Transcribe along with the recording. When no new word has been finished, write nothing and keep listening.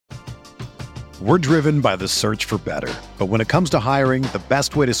We're driven by the search for better. But when it comes to hiring, the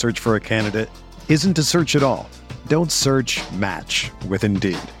best way to search for a candidate isn't to search at all. Don't search, match with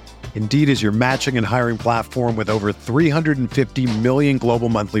Indeed. Indeed is your matching and hiring platform with over 350 million global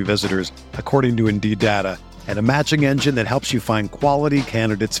monthly visitors, according to Indeed data, and a matching engine that helps you find quality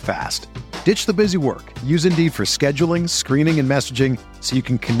candidates fast. Ditch the busy work. Use Indeed for scheduling, screening, and messaging so you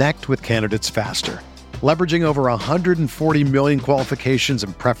can connect with candidates faster. Leveraging over 140 million qualifications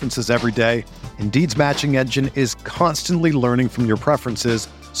and preferences every day, Indeed's matching engine is constantly learning from your preferences,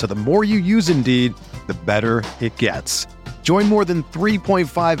 so the more you use Indeed, the better it gets. Join more than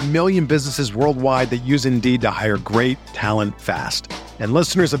 3.5 million businesses worldwide that use Indeed to hire great talent fast. And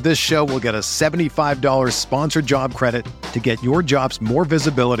listeners of this show will get a $75 sponsored job credit to get your jobs more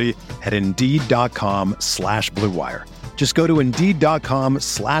visibility at Indeed.com/Blue Wire. Just go to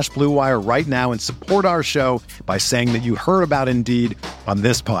Indeed.com/Blue Wire right now and support our show by saying that you heard about Indeed on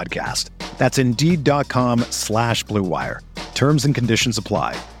this podcast. That's Indeed.com/Blue Wire. Terms and conditions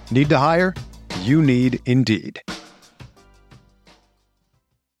apply. Need to hire? You need Indeed.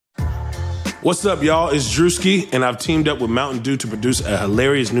 What's up, y'all? It's Drewski, and I've teamed up with Mountain Dew to produce a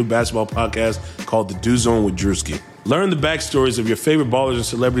hilarious new basketball podcast called The Dew Zone with Drewski. Learn the backstories of your favorite ballers and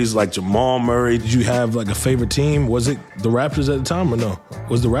celebrities like Jamal Murray. Did you have like a favorite team? Was it the Raptors at the time or no?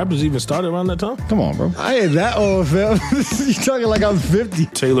 Was the Raptors even started around that time? Come on, bro. I ain't that old, fam. You talking like I'm 50.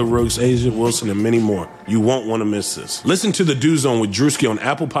 Taylor Rooks, Asia Wilson, and many more. You won't want to miss this. Listen to The Dew Zone with Drewski on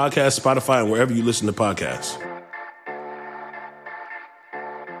Apple Podcasts, Spotify, and wherever you listen to podcasts.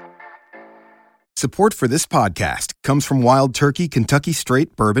 Support for this podcast comes from Wild Turkey Kentucky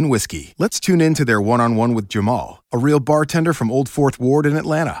Straight Bourbon Whiskey. Let's tune in to their one-on-one with Jamal, a real bartender from Old Fourth Ward in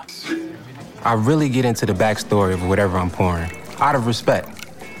Atlanta. I really get into the backstory of whatever I'm pouring, out of respect.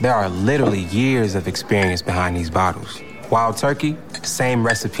 There are literally years of experience behind these bottles. Wild Turkey, same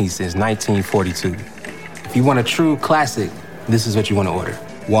recipe since 1942. If you want a true classic, this is what you want to order.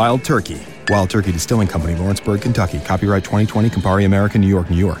 Wild Turkey. Wild Turkey Distilling Company, Lawrenceburg, Kentucky. Copyright 2020, Campari America, New York,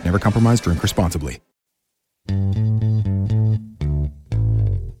 New York. Never compromise, drink responsibly.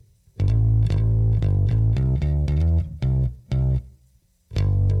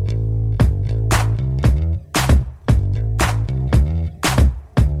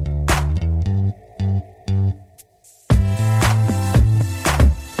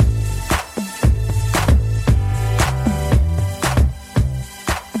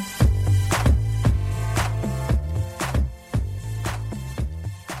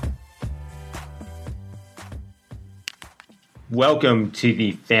 Welcome to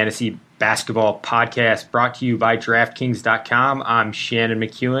the Fantasy Basketball Podcast brought to you by DraftKings.com. I'm Shannon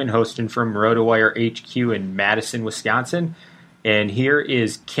McEwen, hosting from RotoWire HQ in Madison, Wisconsin. And here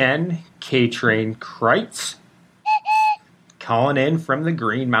is Ken K-Train Kreitz calling in from the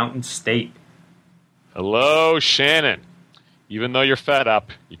Green Mountain State. Hello, Shannon. Even though you're fed up,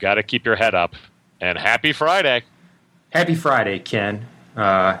 you got to keep your head up. And happy Friday. Happy Friday, Ken.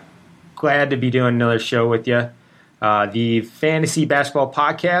 Glad to be doing another show with you. The Fantasy Basketball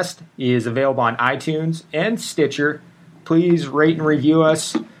Podcast is available on iTunes and Stitcher. Please rate and review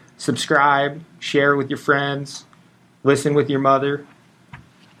us, subscribe, share with your friends, listen with your mother,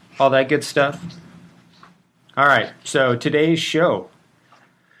 all that good stuff. All right, so today's show,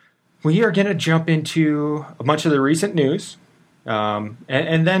 we are going to jump into a bunch of the recent news, and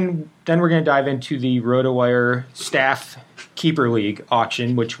then we're going to dive into the RotoWire Staff Keeper League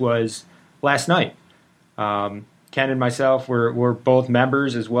auction, which was last night. Ken and myself were both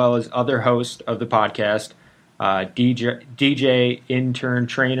members as well as other hosts of the podcast. DJ intern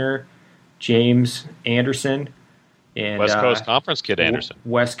trainer James Anderson and West Coast Conference Kid Anderson.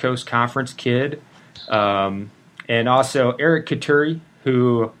 West Coast Conference Kid. And also Eric Katuri,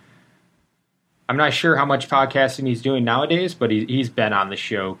 who I'm not sure how much podcasting he's doing nowadays, but he's been on the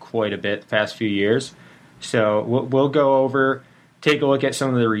show quite a bit the past few years. So we'll go over, take a look at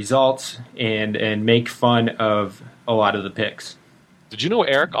some of the results, and make fun of a lot of the picks. Did you know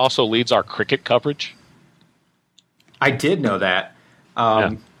Eric also leads our cricket coverage? I did know that.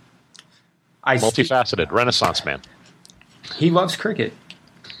 Yeah. Multifaceted, Renaissance man. He loves cricket.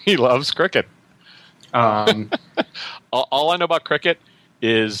 He loves cricket. All I know about cricket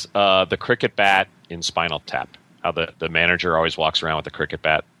is the cricket bat in Spinal Tap. How the manager always walks around with the cricket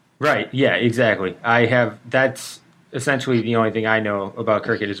bat. Right, yeah, exactly. That's essentially the only thing I know about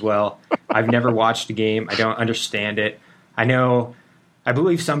cricket as well. I've never watched a game. I don't understand it. I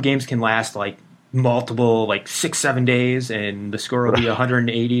believe some games can last like multiple, like 6-7 days, and the score will be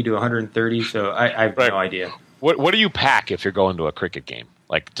 180 to 130. So I have no idea. What do you pack if you're going to a cricket game?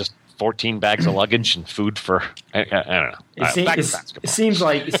 Like just 14 bags of luggage and food for I don't know. It seems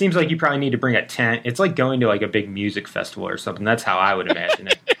like you probably need to bring a tent. It's like going to like a big music festival or something. That's how I would imagine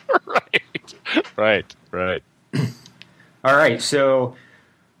it. Right. All right, so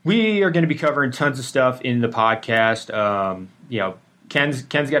we are going to be covering tons of stuff in the podcast.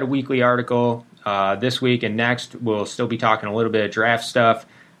 Ken's got a weekly article this week, and next we'll still be talking a little bit of draft stuff,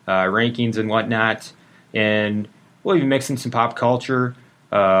 rankings and whatnot, and we'll be mixing some pop culture.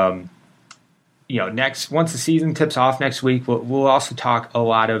 Next, once the season tips off next week, we'll also talk a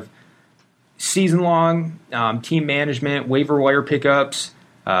lot of season-long team management, waiver wire pickups,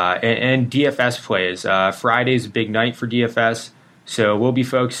 and DFS plays. Friday's a big night for DFS, so we'll be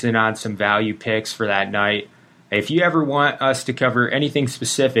focusing on some value picks for that night. If you ever want us to cover anything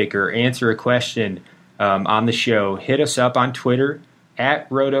specific or answer a question on the show, hit us up on Twitter at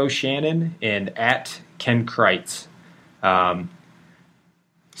RotoShannon and at Ken Kreitz.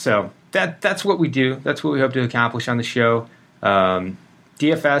 So that's what we do. That's what we hope to accomplish on the show.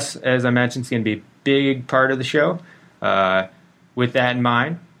 DFS, as I mentioned, is going to be a big part of the show. With that in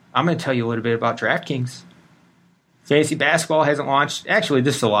mind, I'm going to tell you a little bit about DraftKings. Fantasy basketball hasn't launched. Actually,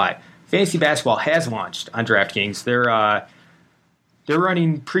 this is a lie. Fantasy basketball has launched on DraftKings. They're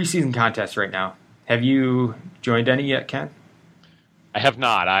running preseason contests right now. Have you joined any yet, Ken? I have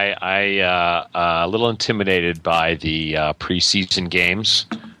not. I a little intimidated by the preseason games.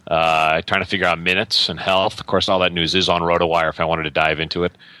 Trying to figure out minutes and health. Of course, all that news is on RotoWire if I wanted to dive into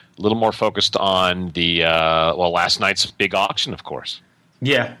it. A little more focused on the last night's big auction, of course.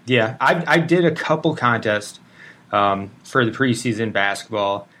 Yeah. I did a couple contests for the preseason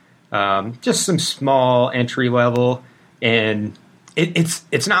basketball, just some small entry level, and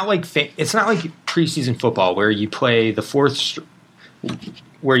it's not like preseason football where you play the fourth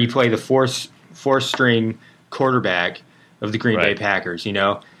string quarterback of the Green Bay Packers.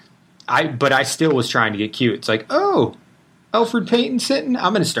 But I still was trying to get cute. It's like, oh, Alfred Payton sitting,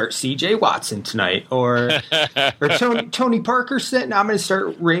 I'm going to start C.J. Watson tonight, or Tony Parker sitting, I'm going to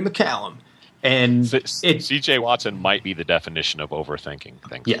start Ray McCallum. And C.J. Watson might be the definition of overthinking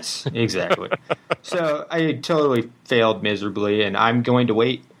things. Yes, exactly. So I totally failed miserably, and I'm going to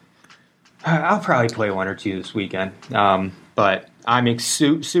wait. I'll probably play one or two this weekend, but I'm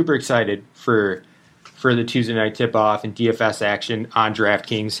super excited for the Tuesday night tip-off and DFS action on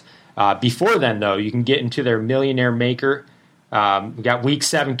DraftKings. Before then, though, you can get into their Millionaire Maker. We got Week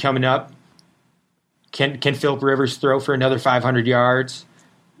 7 coming up. Can Phillip Rivers throw for another 500 yards?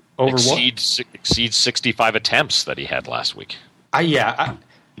 Exceeds 65 attempts that he had last week. I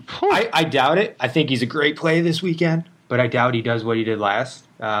doubt it. I think he's a great play this weekend, but I doubt he does what he did last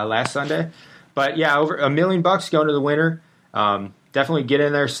Sunday. But yeah, over $1 million going to the winner. Definitely get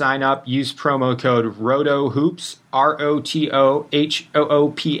in there, sign up, use promo code ROTOHOOPS,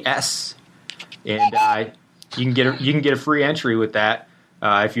 ROTOHOOPS, and you can get a free entry with that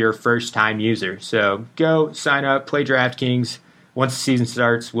if you're a first time user. So go sign up, play DraftKings. Once the season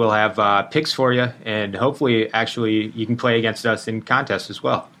starts, we'll have picks for you, and hopefully, actually, you can play against us in contests as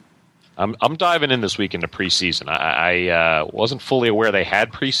well. I'm diving in this week into preseason. I wasn't fully aware they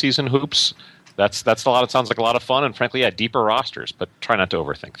had preseason hoops. That's a lot. It sounds like a lot of fun, and frankly, deeper rosters. But try not to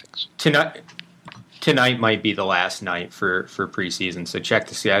overthink things. Tonight might be the last night for preseason, so check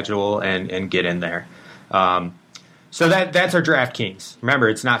the schedule and get in there. So that's our DraftKings. Remember,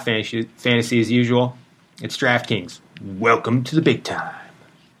 it's not fantasy as usual. It's DraftKings. Welcome to the big time.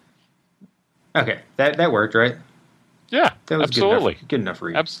 Okay, that worked, right? Yeah, that was absolutely good enough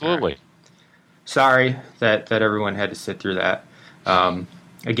read. Absolutely. Right. Sorry that everyone had to sit through that.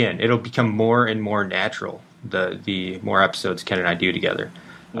 Again, it'll become more and more natural the more episodes Ken and I do together.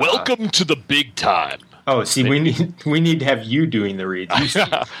 Welcome to the big time. Oh, see, we need to have you doing the read.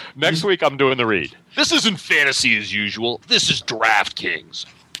 Next week, I'm doing the read. This isn't fantasy as usual. This is DraftKings.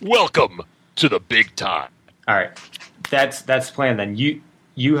 Welcome to the big time. All right, that's the plan. Then you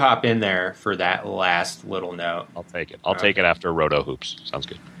hop in there for that last little note. I'll take it. I'll take it after Roto Hoops. Sounds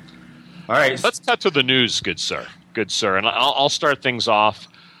good. All right, let's cut to the news, good sir. And I'll start things off.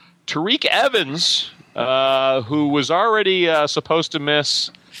 Tariq Evans, who was already supposed to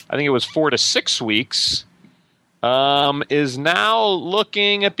miss, I think it was 4 to 6 weeks, is now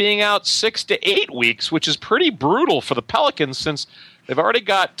looking at being out 6 to 8 weeks, which is pretty brutal for the Pelicans since they've already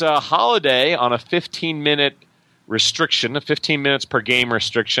got Holiday on a 15-minute restriction, a 15 minutes per game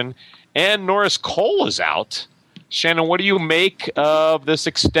restriction, and Norris Cole is out. Shannon, what do you make of this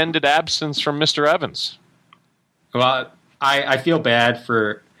extended absence from Mr. Evans? Well, I feel bad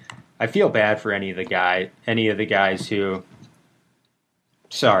for any of the guys who.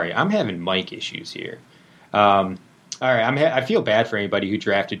 Sorry, I'm having mic issues here. All right, I feel bad for anybody who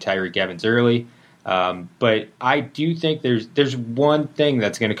drafted Tyreek Evans early, but I do think there's one thing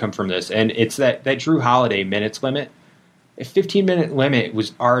that's going to come from this, and it's that Drew Holiday minutes limit. A 15-minute limit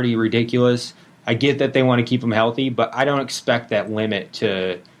was already ridiculous. I get that they want to keep him healthy, but I don't expect that limit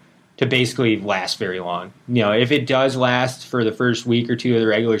to basically last very long. If it does last for the first week or two of the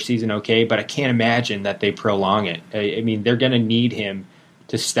regular season, okay, but I can't imagine that they prolong it. I mean, they're going to need him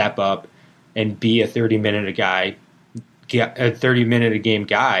to step up and be a 30-minute a game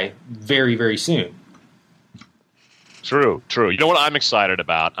guy very, very soon. True. You know what I'm excited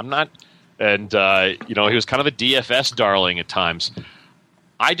about? I'm not, and he was kind of a DFS darling at times.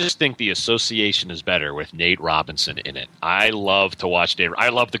 I just think the association is better with Nate Robinson in it. I love to watch Nate. I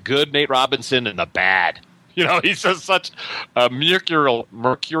love the good Nate Robinson and the bad. He's just such a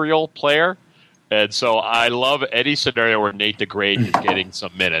mercurial player, and so I love any scenario where Nate the Great is getting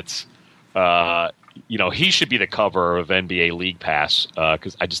some minutes. He should be the cover of NBA League Pass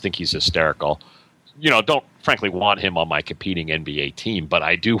because I just think he's hysterical. Don't frankly want him on my competing NBA team, but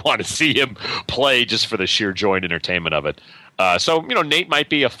I do want to see him play just for the sheer joy and entertainment of it. So Nate might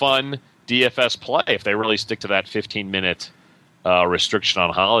be a fun DFS play if they really stick to that 15-minute restriction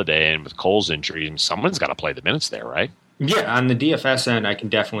on Holiday, and with Cole's injury, someone's got to play the minutes there, right? Yeah, on the DFS end, I can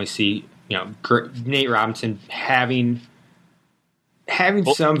definitely see Nate Robinson having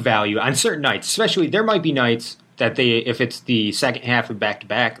some value on certain nights. Especially, there might be nights that if it's the second half of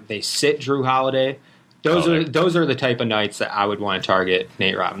back-to-back, they sit Drew Holiday. Those are the type of nights that I would want to target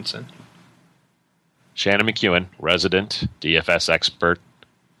Nate Robinson. Shannon McEwen, resident DFS expert,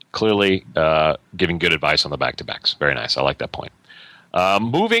 clearly giving good advice on the back-to-backs. Very nice. I like that point.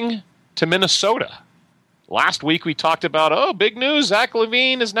 Moving to Minnesota. Last week we talked about, big news, Zach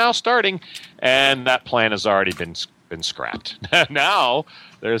LaVine is now starting, and that plan has already been scrapped. Now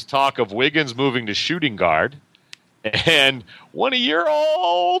there's talk of Wiggins moving to shooting guard, and one of your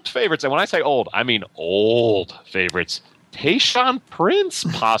old favorites, and when I say old, I mean old favorites, Tayshaun Prince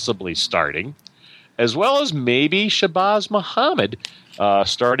possibly starting, as well as maybe Shabazz Muhammad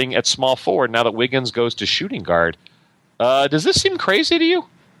starting at small forward now that Wiggins goes to shooting guard. Does this seem crazy to you?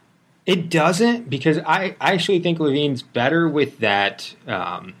 It doesn't, because I actually think LaVine's better with that.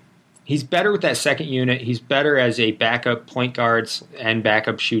 He's better with that second unit. He's better as a backup point guards and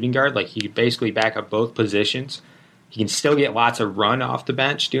backup shooting guard. Like, he basically back up both positions. He can still get lots of run off the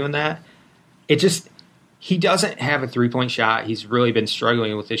bench doing that. He doesn't have a three-point shot. He's really been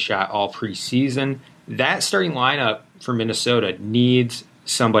struggling with his shot all preseason. That starting lineup for Minnesota needs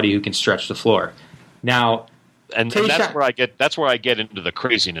somebody who can stretch the floor. Now, and that's where I get into the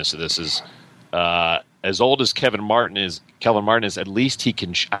craziness of this. Is as old as Kevin Martin is, at least he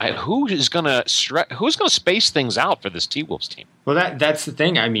can. Who's going to space things out for this T-Wolves team? Well, that's the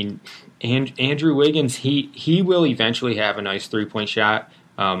thing. I mean, Andrew Wiggins, he will eventually have a nice three-point shot.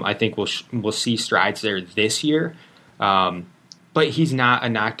 I think we'll see strides there this year, but he's not a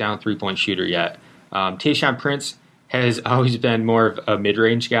knockdown three-point shooter yet. Tayshaun Prince has always been more of a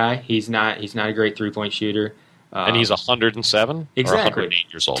mid-range guy. He's not a great three-point shooter. And he's 107 exactly. or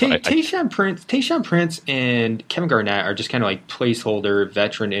 108 years old. Tayshaun Prince and Kevin Garnett are just kind of like placeholder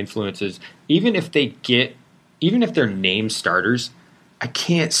veteran influences. Even if they're named starters, I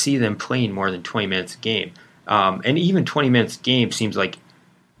can't see them playing more than 20 minutes a game. And even 20 minutes a game seems like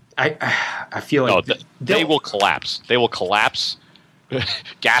I feel like they will collapse. They will collapse,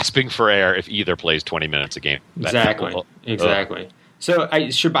 gasping for air if either plays 20 minutes a game. Exactly. So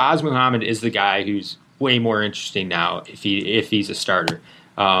Shabazz Muhammad is the guy who's way more interesting now if he's a starter.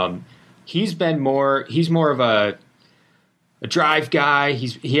 He's more of a drive guy.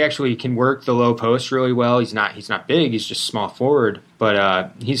 He actually can work the low post really well. He's not big. He's just small forward,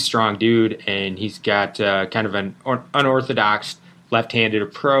 but he's a strong dude, and he's got kind of an unorthodox left-handed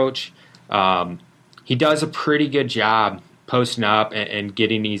approach. He does a pretty good job posting up and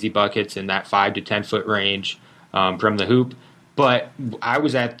getting easy buckets in that 5 to 10 foot range from the hoop. But I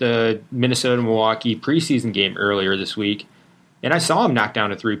was at the Minnesota-Milwaukee preseason game earlier this week, and I saw him knock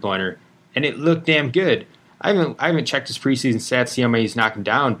down a three-pointer, and it looked damn good. I haven't checked his preseason stats to see how many he's knocking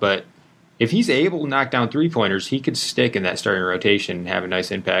down, but if he's able to knock down three-pointers, he could stick in that starting rotation and have a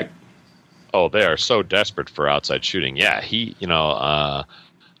nice impact. Oh, they are so desperate for outside shooting. Yeah,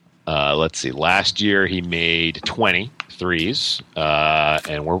 let's see. Last year he made 20 threes,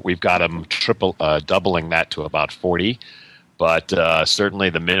 and we've got him doubling that to about 40. But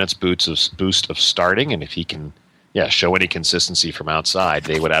certainly the minutes boost of starting, and if he can show any consistency from outside,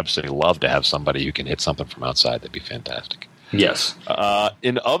 they would absolutely love to have somebody who can hit something from outside. That'd be fantastic. Yes.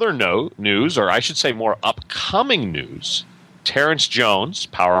 In other news, or I should say more upcoming news, Terrence Jones,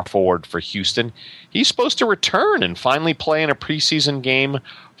 power forward for Houston, he's supposed to return and finally play in a preseason game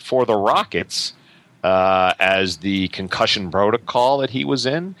for the Rockets as the concussion protocol that he was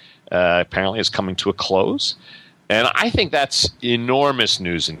in apparently is coming to a close. And I think that's enormous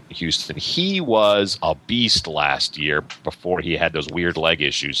news in Houston. He was a beast last year before he had those weird leg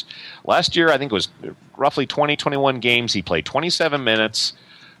issues. Last year, I think it was roughly 21 games. He played 27 minutes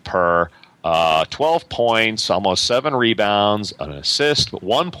per 12 points, almost 7 rebounds, an assist,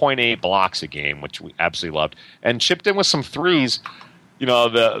 1.8 blocks a game, which we absolutely loved, and chipped in with some threes. You know,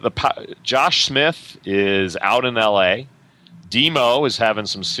 the Josh Smith is out in L.A. Demo is having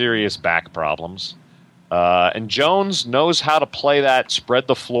some serious back problems. And Jones knows how to play that spread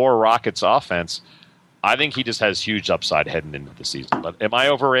the floor Rockets offense. I think he just has huge upside heading into the season. But am I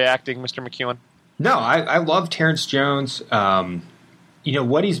overreacting, Mr. McEwen? No, I love Terrence Jones. You know,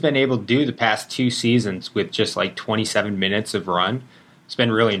 what he's been able to do the past 2 seasons with just like 27 minutes of run, it's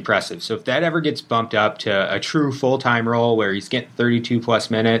been really impressive. So if that ever gets bumped up to a true full-time role where he's getting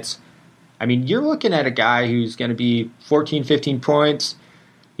 32-plus minutes, I mean, you're looking at a guy who's going to be 14, 15 points,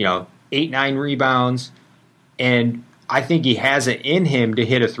 8, 9 rebounds, and I think he has it in him to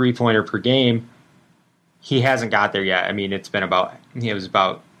hit a 3-pointer per game. He hasn't got there yet. I mean, it was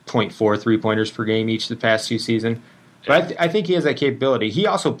about 0.4 3-pointers per game each of the past 2 seasons. But I think he has that capability. He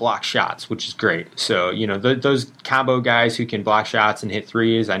also blocks shots, which is great. So, those combo guys who can block shots and hit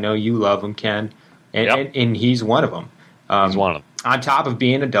threes, I know you love them, Ken, and he's one of them. He's one of them. On top of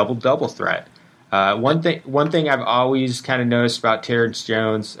being a double-double threat. One thing I've always kind of noticed about Terrence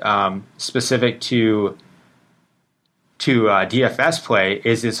Jones, specific to DFS play,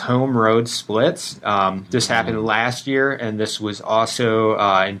 is his home-road splits. This happened last year, and this was also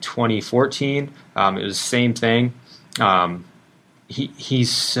in 2014. It was the same thing. He's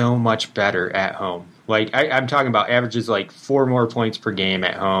so much better at home. Like I'm talking about averages like 4 more points per game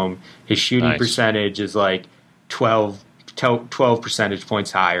at home. His shooting percentage is like 12 percentage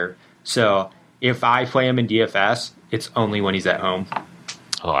points higher. So if I play him in DFS, it's only when he's at home.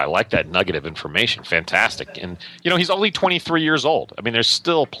 Oh, I like that nugget of information. Fantastic. And, he's only 23 years old. I mean, there's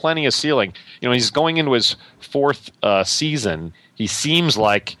still plenty of ceiling. He's going into his 4th season. He seems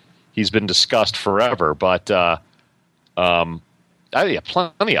like he's been discussed forever, but plenty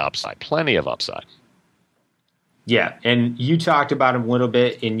of upside. Yeah, and you talked about him a little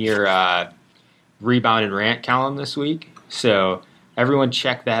bit in your rebound and rant column this week. So everyone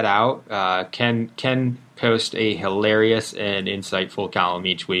check that out. Ken post a hilarious and insightful column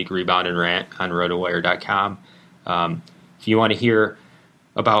each week, Rebound and Rant, on rotowire.com. If you want to hear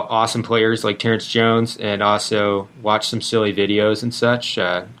about awesome players like Terrence Jones and also watch some silly videos and such,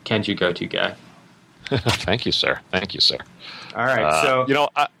 Ken's your go-to guy. Thank you, sir. All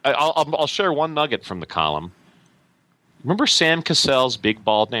right, I'll share one nugget from the column. Remember Sam Cassell's big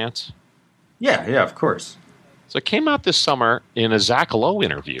ball dance? Yeah, of course. So it came out this summer in a Zach Lowe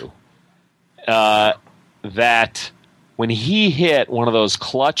interview that when he hit one of those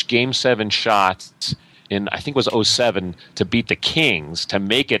clutch Game 7 shots in, I think it was 2007, to beat the Kings, to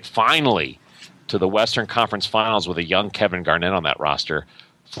make it finally to the Western Conference Finals with a young Kevin Garnett on that roster,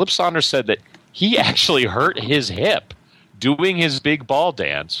 Flip Saunders said that he actually hurt his hip doing his big ball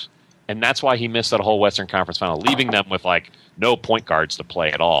dance, and that's why he missed that whole Western Conference Final, leaving them with no point guards to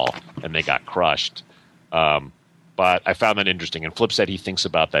play at all, and they got crushed. But I found that interesting, and Flip said he thinks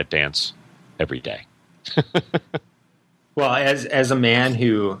about that dance every day. Well, as a man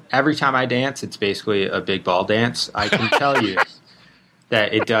who, every time I dance, it's basically a big ball dance, I can tell you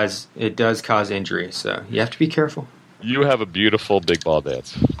that it does cause injury, so you have to be careful. You have a beautiful big ball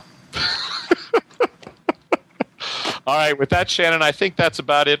dance. All right, with that, Shannon, I think that's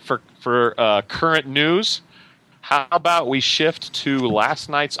about it for current news. How about we shift to last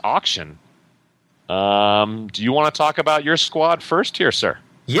night's auction? Do you want to talk about your squad first here, sir?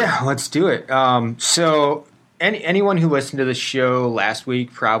 Yeah, let's do it. So anyone who listened to the show last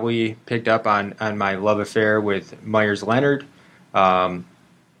week probably picked up on my love affair with Myers Leonard.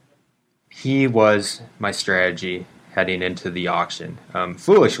 He was my strategy heading into the auction.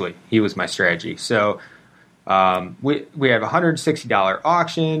 Foolishly, he was my strategy. So we have a $160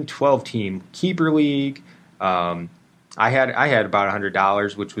 auction, 12-team keeper league. I had about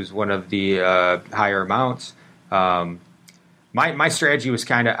 $100, which was one of the higher amounts. My strategy was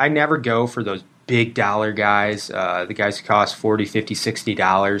I never go for those big dollar guys, the guys who cost $40, $50,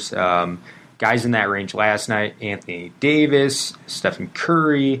 $60. Guys in that range last night: Anthony Davis, Stephen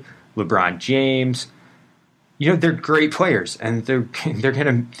Curry, LeBron James. They're great players, and they're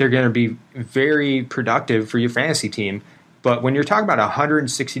gonna be very productive for your fantasy team. But when you're talking about a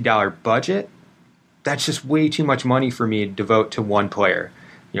 $160 budget, that's just way too much money for me to devote to one player.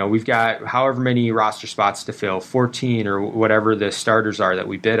 We've got however many roster spots to fill, 14 or whatever the starters are that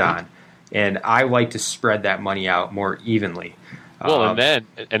we bid on. And I like to spread that money out more evenly. Well,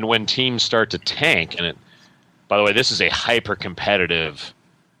 and when teams start to tank, by the way, this is a hyper-competitive,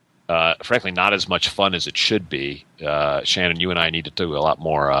 frankly, not as much fun as it should be. Shannon, you and I need to do a lot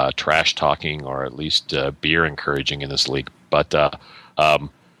more trash talking or at least beer encouraging in this league. But,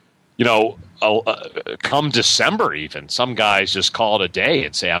 come December even, some guys just call it a day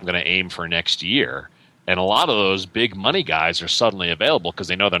and say, I'm going to aim for next year. And a lot of those big money guys are suddenly available because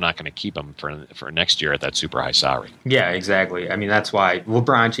they know they're not going to keep them for next year at that super high salary. Yeah, exactly. I mean, that's why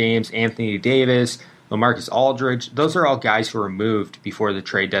LeBron James, Anthony Davis, LaMarcus Aldridge, those are all guys who were moved before the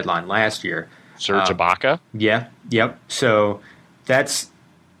trade deadline last year. Serge Ibaka? Yeah, yep. So that's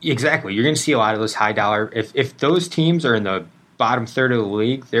exactly. You're going to see a lot of those high dollar. If those teams are in the bottom third of the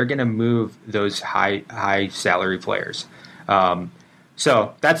league, they're going to move those high salary players.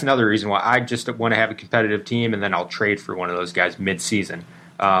 So that's another reason why I just want to have a competitive team, and then I'll trade for one of those guys mid-season.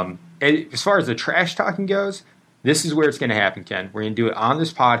 As far as the trash talking goes, this is where it's going to happen, Ken. We're going to do it on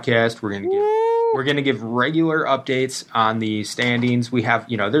this podcast. We're going to give regular updates on the standings. We have,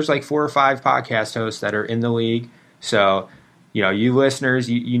 there's like 4 or 5 podcast hosts that are in the league. So, you listeners,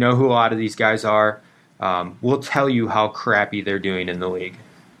 you know who a lot of these guys are. We'll tell you how crappy they're doing in the league.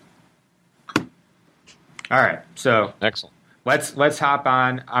 All right, so excellent. Let's hop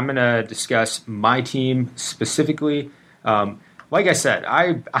on. I'm going to discuss my team specifically. Like I said,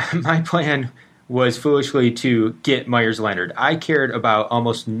 my plan was foolishly to get Meyers Leonard. I cared about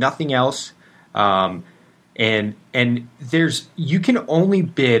almost nothing else. And you can only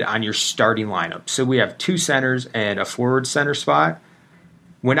bid on your starting lineup. So we have 2 centers and a forward center spot.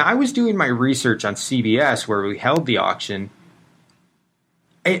 When I was doing my research on CBS, where we held the auction,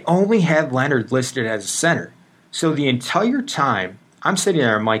 it only had Leonard listed as a center. So the entire time, I'm sitting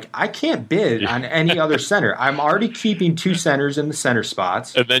there, I'm like, I can't bid on any other center. I'm already keeping 2 centers in the center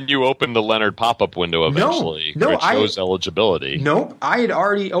spots. And then you open the Leonard pop-up window eventually, which shows eligibility. Nope, I had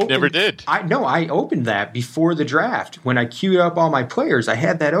already opened. Never did. I opened that before the draft. When I queued up all my players, I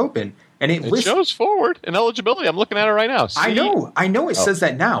had that open. And it shows forward and eligibility. I'm looking at it right now. See? I know it says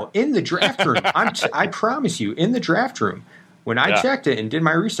that now. In the draft room, I promise you, in the draft room, when I checked it and did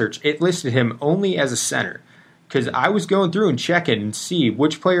my research, it listed him only as a center. Because I was going through and checking and see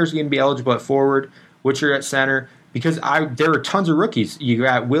which players are going to be eligible at forward, which are at center. Because there are tons of rookies. You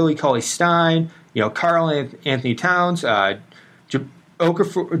got Willie Cauley-Stein, Karl Anthony Towns, Jahlil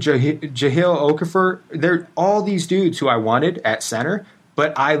Okafor. They're all these dudes who I wanted at center.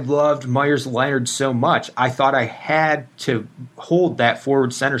 But I loved Meyers Leonard so much, I thought I had to hold that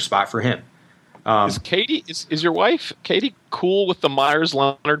forward center spot for him. Is your wife, Katie, cool with the Meyers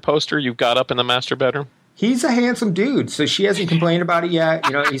Leonard poster you've got up in the master bedroom? He's a handsome dude, so she hasn't complained about it yet.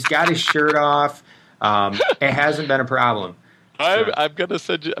 He's got his shirt off. It hasn't been a problem. I'm going to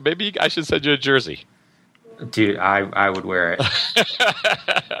send you, maybe I should send you a jersey. Dude, I would wear it.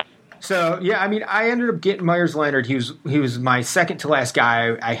 So, yeah, I mean, I ended up getting Meyers Leonard. He was my second to last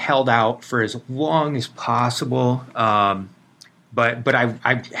guy. I held out for as long as possible. But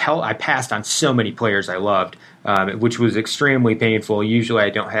I passed on so many players I loved, which was extremely painful. Usually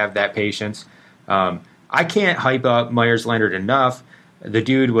I don't have that patience. I can't hype up Meyers Leonard enough. The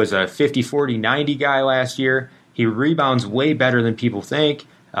dude was a 50, 40, 90 guy last year. He rebounds way better than people think.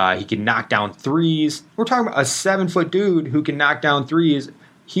 He can knock down threes. We're talking about a 7-foot dude who can knock down threes.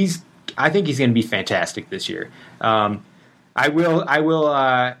 I think he's going to be fantastic this year. I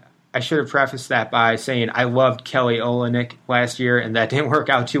should have prefaced that by saying I loved Kelly Olynyk last year, and that didn't work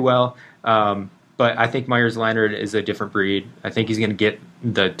out too well. But I think Meyers Leonard is a different breed. I think he's going to get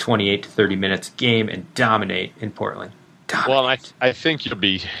the 28 to 30 minutes game and dominate in Portland. Well, I think you'll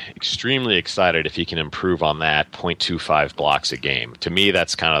be extremely excited if he can improve on that 0.25 blocks a game. To me,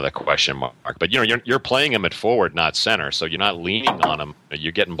 that's kind of the question mark. But you're playing him at forward, not center, so you're not leaning on him.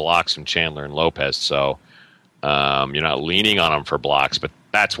 You're getting blocks from Chandler and Lopez, so you're not leaning on him for blocks. But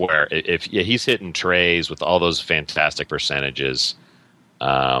that's where if he's hitting trays with all those fantastic percentages,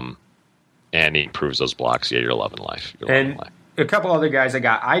 and he improves those blocks, you're loving life. You're loving life. A couple other guys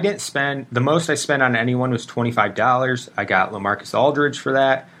I didn't spend. The most I spent on anyone was $25. I got LaMarcus Aldridge for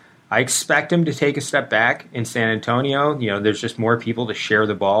that. I expect him to take a step back in San Antonio. There's just more people to share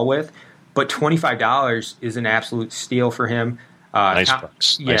the ball with. But $25 is an absolute steal for him. Nice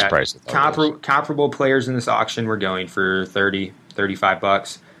price. Nice price. Comparable players in this auction were going for $30,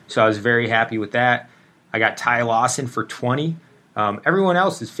 $35. So I was very happy with that. I got Ty Lawson for $20. Everyone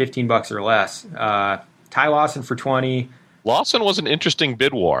else is $15 or less. Ty Lawson for $20. Lawson was an interesting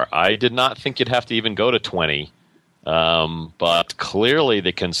bid war. I did not think you'd have to even go to 20. But clearly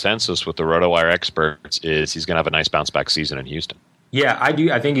the consensus with the RotoWire experts is he's going to have a nice bounce-back season in Houston. Yeah, I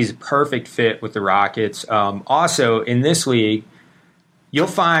do. I think he's a perfect fit with the Rockets. Also, in this league, you'll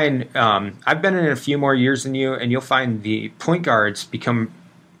find I've been in it a few more years than you, and you'll find the point guards point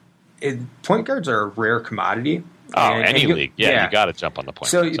guards are a rare commodity. Oh, any league. Yeah, you got to jump on the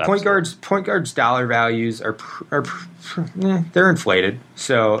point guards. Point guards dollar values are they're inflated.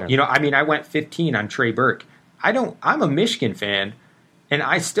 So, I went 15 on Trey Burke. I'm a Michigan fan, and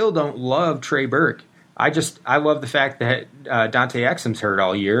I still don't love Trey Burke. I love the fact that Dante Exum's hurt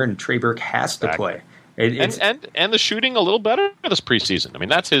all year, and Trey Burke has to play. And the shooting a little better this preseason. I mean,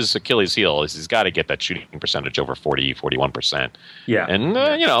 that's his Achilles heel. He's got to get that shooting percentage over 40, 41%. Yeah. And,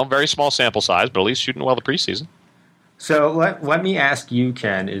 very small sample size, but at least shooting well the preseason. So let me ask you,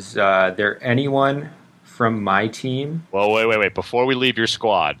 Ken, is there anyone from my team? Well, wait. Before we leave your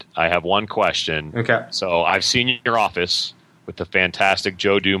squad, I have one question. Okay. So I've seen your office with the fantastic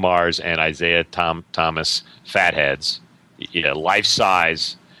Joe Dumars and Isaiah Thomas fatheads, life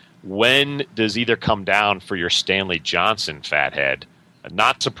size. When does either come down for your Stanley Johnson fathead?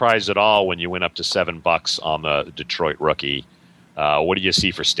 Not surprised at all when you went up to $7 on the Detroit rookie. What do you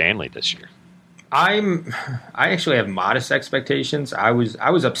see for Stanley this year? I actually have modest expectations. I was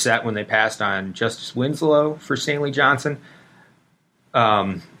upset when they passed on Justice Winslow for Stanley Johnson.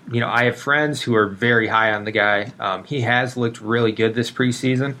 I have friends who are very high on the guy. He has looked really good this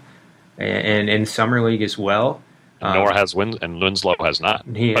preseason, and in summer league as well. Nor has Winslow has not.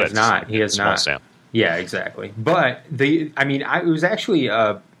 He has not. He has not. Sample. Yeah, exactly. But it was actually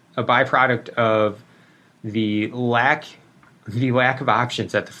a byproduct of the lack of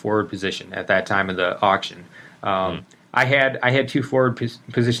options at the forward position at that time of the auction. I had two forward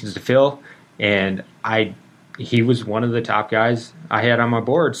positions to fill, and he was one of the top guys I had on my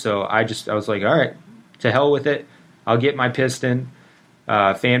board. So I was like, all right, to hell with it. I'll get my Piston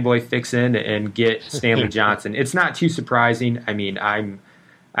fanboy fix in and get Stanley Johnson. It's not too surprising. I mean,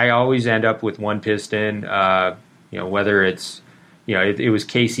 I always end up with one Piston. Whether it's it was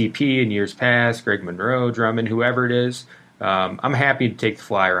KCP in years past, Greg Monroe, Drummond, whoever it is. I'm happy to take the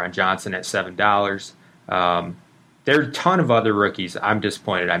flyer on Johnson at $7. There are a ton of other rookies I'm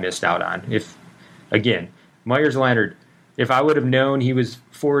disappointed I missed out on. Myers Leonard, if I would have known he was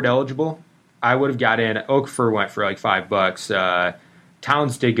forward eligible, I would have got in. Okafor went for like $5.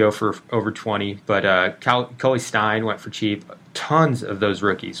 Towns did go for over 20, but Cully Stein went for cheap. Tons of those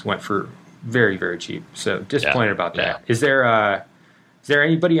rookies went for very, very cheap. So disappointed about that. Is there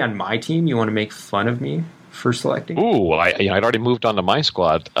anybody on my team you want to make fun of me for selecting? Ooh, I'd already moved on to my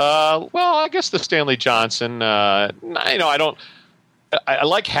squad. I guess the Stanley Johnson. I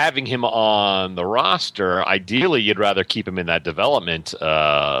like having him on the roster. Ideally, you'd rather keep him in that development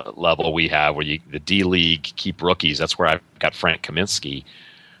level we have, where the D League keep rookies. That's where I've got Frank Kaminsky.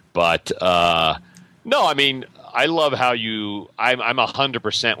 But no, I mean, I love how I'm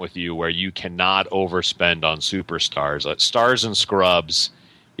 100% with you, where you cannot overspend on superstars. Stars and scrubs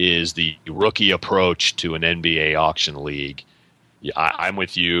is the rookie approach to an NBA auction league. I'm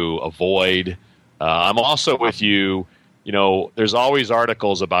with you. Avoid. I'm also with you. There's always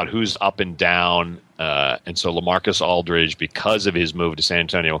articles about who's up and down. And so LaMarcus Aldridge, because of his move to San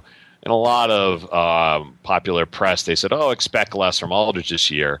Antonio, in a lot of popular press, they said, expect less from Aldridge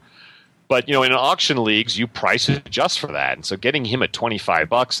this year. But, in auction leagues, you price it just for that. And so getting him at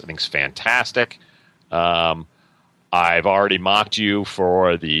 $25, I think is fantastic. I've already mocked you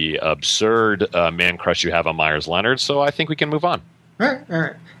for the absurd man crush you have on Myers Leonard, so I think we can move on. All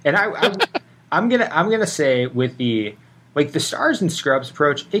right. And I'm gonna say with the stars and scrubs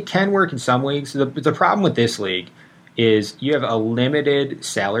approach, it can work in some leagues. The problem with this league is you have a limited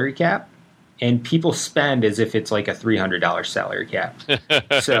salary cap, and people spend as if it's like a $300 salary cap.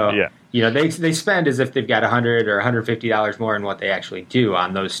 So they spend as if they've got $100 or $150 more than what they actually do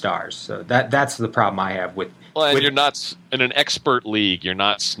on those stars. So that's the problem I have with. Well, and you're not in an expert league. You're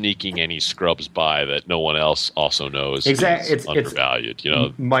not sneaking any scrubs by that no one else also knows. Exactly, it's undervalued.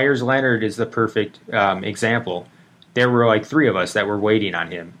 Myers Leonard is the perfect example. There were like three of us that were waiting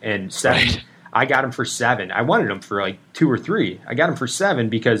on him, and seven. Right. I got him for $7. I wanted him for like $2 or $3. I got him for $7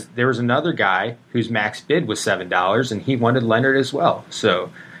 because there was another guy whose max bid was $7, and he wanted Leonard as well.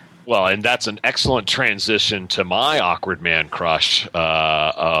 So. Well, and that's an excellent transition to my awkward man crush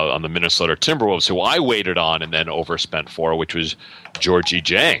on the Minnesota Timberwolves, who I waited on and then overspent for, which was Georgie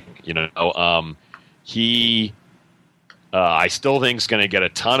Jang. He, I still think is going to get a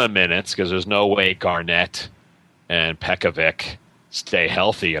ton of minutes because there's no way Garnett and Pekovic stay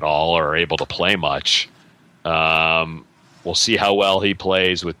healthy at all or are able to play much. We'll see how well he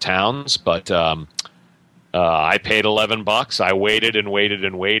plays with Towns, but I paid $11. I waited and waited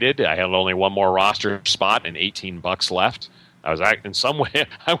and waited. I had only one more roster spot and $18 left. I was in some way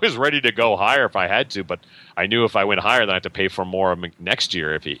I was ready to go higher if I had to, but I knew if I went higher, then I had to pay for more next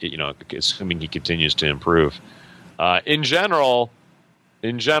year if he, assuming he continues to improve. In general,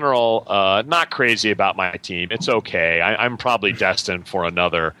 not crazy about my team. It's okay. I'm probably destined for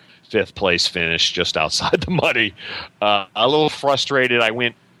another 5th place finish just outside the money. A little frustrated. I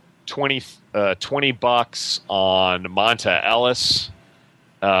went $20 on Monta Ellis.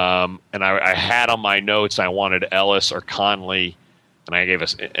 And I had on my notes I wanted Ellis or Conley,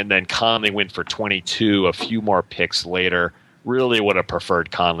 and then Conley went for 22. A few more picks later, really would have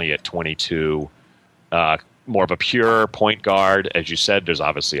preferred Conley at 22. More of a pure point guard, as you said. There's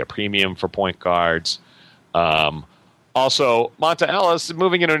obviously a premium for point guards. Also, Monta Ellis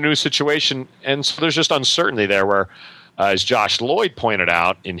moving into a new situation, and so there's just uncertainty there. Where, as Josh Lloyd pointed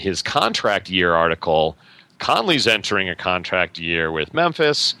out in his contract year article, Conley's entering a contract year with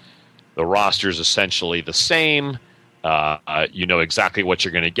Memphis. The roster's essentially the same. You know exactly what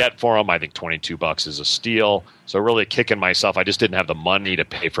you're going to get for him. I think $22 is a steal. So really kicking myself. I just didn't have the money to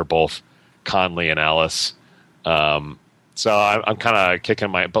pay for both Conley and Ellis. So I'm kind of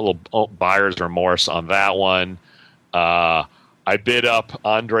kicking my little buyer's remorse on that one. I bid up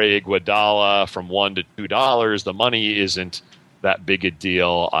Andre Iguodala from $1 to $2. The money isn't that big a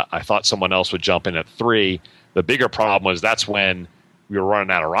deal. I thought someone else would jump in at $3. The bigger problem was that's when we were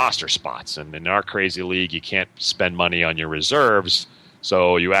running out of roster spots. And in our crazy league, you can't spend money on your reserves.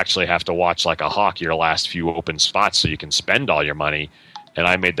 So you actually have to watch like a hawk your last few open spots so you can spend all your money. And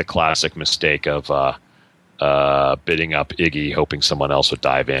I made the classic mistake of bidding up Iggy, hoping someone else would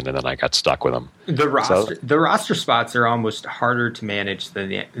dive in, and then I got stuck with him. The roster spots are almost harder to manage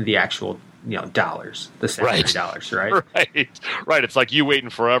than the actual dollars, the salary dollars, right? Right. It's like you waiting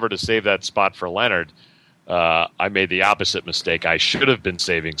forever to save that spot for Leonard. I made the opposite mistake. I should have been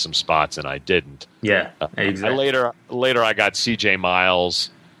saving some spots, and I didn't. Yeah, exactly. Later, I got C.J. Miles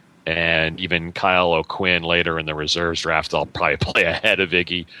and even Kyle O'Quinn later in the reserves draft. I'll probably play ahead of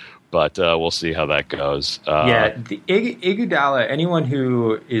Iggy, but we'll see how that goes. The Iguodala, anyone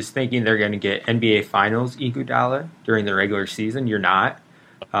who is thinking they're going to get NBA Finals Iguodala during the regular season, you're not.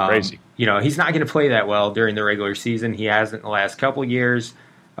 Crazy. He's not going to play that well during the regular season. He hasn't the last couple years.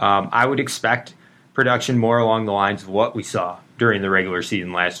 I would expect production more along the lines of what we saw during the regular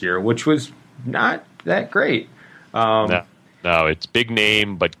season last year, which was not that great. No, it's big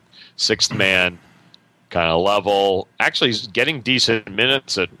name, but sixth man kind of level. Actually, he's getting decent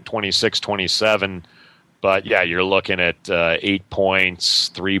minutes at 26, 27. But, yeah, you're looking at 8 points,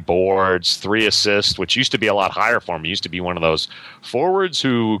 3 boards, 3 assists, which used to be a lot higher for him. He used to be one of those forwards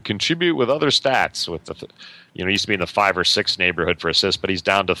who contribute with other stats. He used to be in the 5 or 6 neighborhood for assists, but he's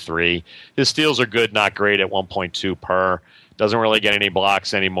down to 3. His steals are good, not great at 1.2 per. Doesn't really get any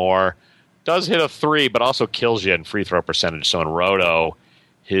blocks anymore. Does hit a 3, but also kills you in free throw percentage. So in Roto,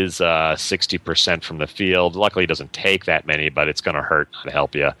 his 60% from the field. Luckily, he doesn't take that many, but it's going to hurt to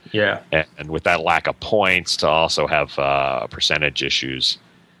help you. Yeah. And with that lack of points, to also have percentage issues.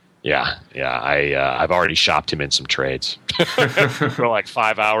 I've already shopped him in some trades. We're like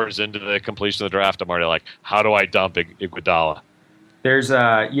 5 hours into the completion of the draft. I'm already like, how do I dump Iguodala? There's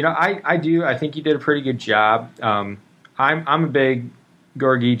I think you did a pretty good job. I'm a big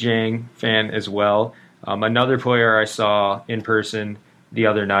Gorgui Dieng fan as well. Another player I saw in person the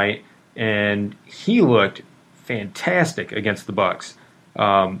other night, and he looked fantastic against the Bucks.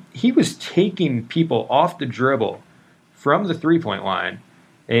 He was taking people off the dribble from the three-point line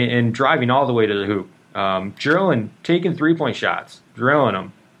and driving all the way to the hoop, taking three-point shots, drilling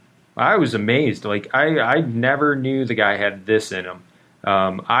them. I was amazed. I never knew the guy had this in him.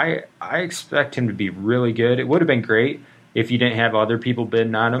 I expect him to be really good. It would have been great if you didn't have other people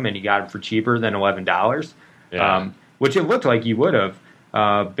bidding on him and you got him for cheaper than $11, which it looked like you would have.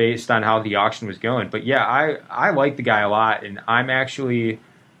 Based on how the auction was going. But yeah, I like the guy a lot, and I'm actually,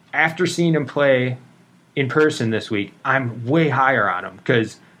 after seeing him play in person this week, I'm way higher on him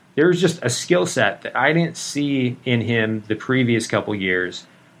because there's just a skill set that I didn't see in him the previous couple years.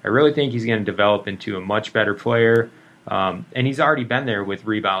 I really think he's going to develop into a much better player, and he's already been there with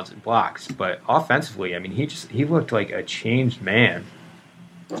rebounds and blocks. But offensively, I mean, he looked like a changed man.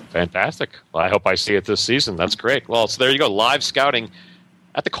 Fantastic. Well, I hope I see it this season. That's great. Well, so there you go, live scouting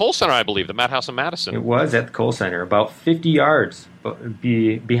at the Kohl Center, I believe, the Madhouse in Madison. It was at the Kohl Center, about 50 yards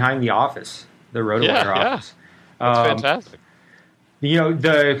behind the office, the RotoWire office. That's fantastic.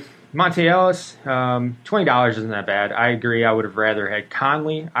 The Monta Ellis, $20 isn't that bad. I agree. I would have rather had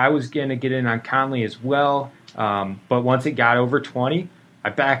Conley. I was going to get in on Conley as well. But once it got over 20, I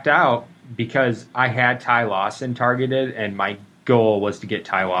backed out because I had Ty Lawson targeted, and my goal was to get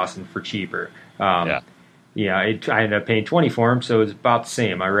Ty Lawson for cheaper. I ended up paying 20 for him, so it was about the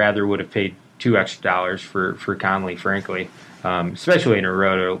same. I rather would have paid $2 extra for Conley, frankly, especially in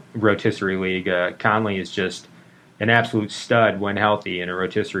a rotisserie league. Conley is just an absolute stud when healthy in a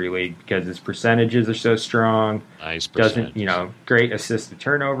rotisserie league because his percentages are so strong. Nice percentage. Great assist to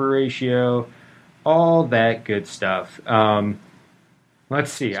turnover ratio, all that good stuff.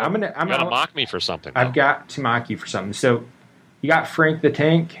 Let's see. So I'm gonna mock me for something. I've got to mock you for something. So you got Frank the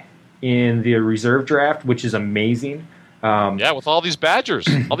Tank in the reserve draft, which is amazing. With all these Badgers,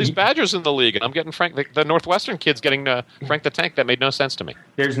 in the league, and I'm getting Frank, the Northwestern kid's getting Frank the Tank. That made no sense to me.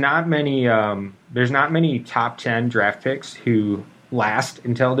 There's not many top 10 draft picks who last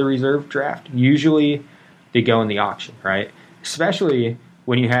until the reserve draft. Usually, they go in the auction, right? Especially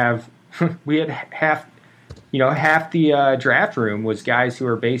when you have we had half the draft room was guys who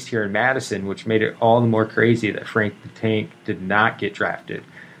are based here in Madison, which made it all the more crazy that Frank the Tank did not get drafted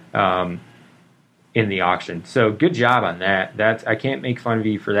in the auction. So good job on that. I can't make fun of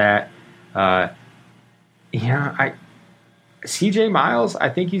you for that. CJ Miles, I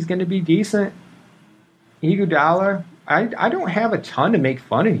think he's going to be decent. Iguodala, I don't have a ton to make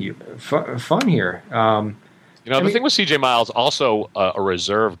fun of you. Fun here. The thing with CJ Miles, also a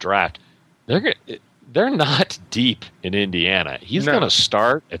reserve draft. They're not deep in Indiana. He's going to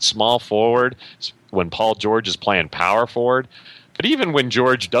start at small forward when Paul George is playing power forward. But even when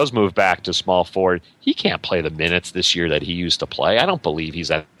George does move back to small forward, he can't play the minutes this year that he used to play. I don't believe he's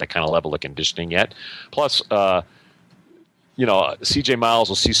at that kind of level of conditioning yet. Plus, CJ Miles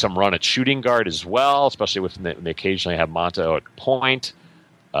will see some run at shooting guard as well, especially when they occasionally have Monto at point.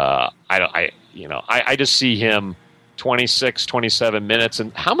 I just see him 26, 27 minutes.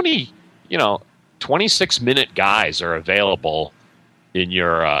 And how many, 26-minute guys are available in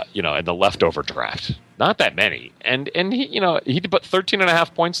your, in the leftover draft? Not that many. And he, he did put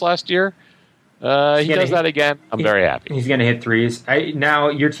 13.5 points last year. He does that again. I'm very happy. He's going to hit threes. Now,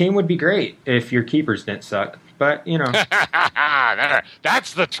 your team would be great if your keepers didn't suck. But,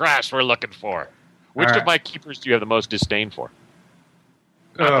 That's the trash we're looking for. Which of my keepers do you have the most disdain for?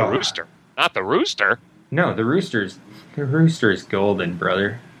 Not the Rooster. Not the Rooster. No, the Rooster is golden,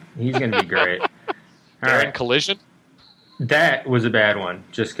 brother. He's going to be great. Darren Collision? That was a bad one,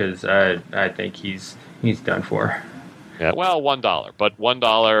 just because I think he's done for. Yeah, well, $1, but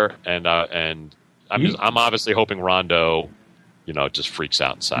 $1, and I'm obviously hoping Rondo, just freaks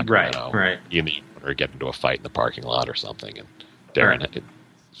out in Sacramento. Right. He and the owner get into a fight in the parking lot or something, and Darren.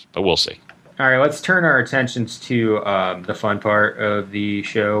 But we'll see. All right, let's turn our attentions to the fun part of the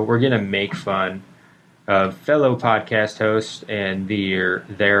show. We're going to make fun of fellow podcast hosts and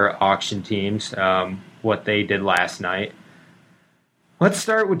their auction teams, what they did last night. Let's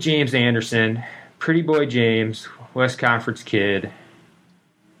start with James Anderson. Pretty boy James, West Conference kid,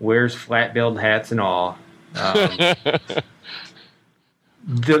 wears flat-billed hats and all.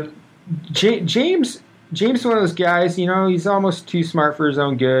 James is one of those guys, he's almost too smart for his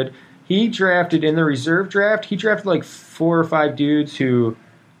own good. He drafted in the reserve draft. He drafted like 4 or 5 dudes who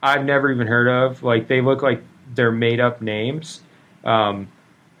I've never even heard of. Like, they look like they're made-up names, who,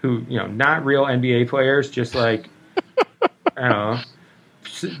 not real NBA players, just like, I don't know,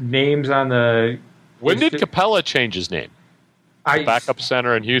 names on the... When did Capella change his name? Backup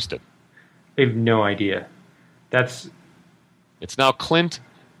center in Houston. I have no idea. It's now Clint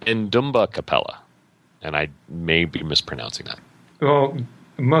Ndumba Capella, and I may be mispronouncing that. Well,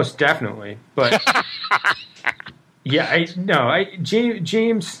 most definitely, but James,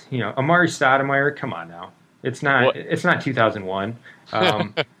 Amari Stoudemire. Come on now, it's not 2001.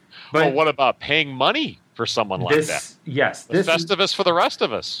 But what about paying money for someone like that? Yes, this Festivus for the rest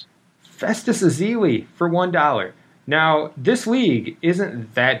of us. Festus Ezeli for $1. Now, this league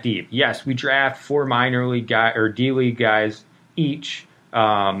isn't that deep. Yes, we draft 4 minor league guys or D league guys each,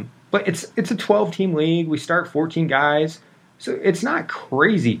 but it's a 12-team league. We start 14 guys, so it's not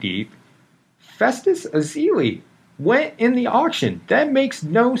crazy deep. Festus Ezeli went in the auction. That makes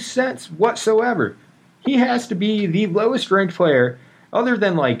no sense whatsoever. He has to be the lowest ranked player, other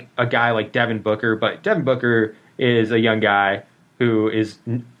than like a guy like Devin Booker. But Devin Booker is a young guy who is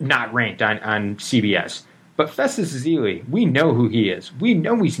not ranked on CBS. But Festus Ezeli, we know who he is. We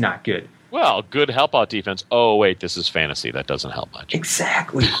know he's not good. Well, good help-out defense. Oh, wait, this is fantasy. That doesn't help much.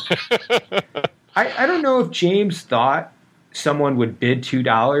 Exactly. I don't know if James thought someone would bid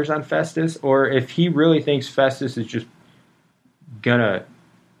 $2 on Festus, or if he really thinks Festus is just going to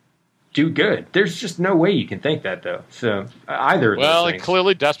do good. There's just no way you can think that, though. So either of those Well, things.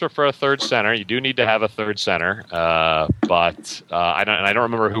 clearly desperate for a third center. You do need to have a third center, but I don't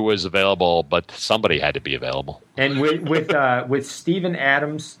remember who was available, but somebody had to be available. And with Steven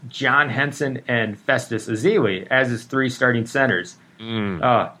Adams, John Henson, and Festus Ezeli as his 3 starting centers.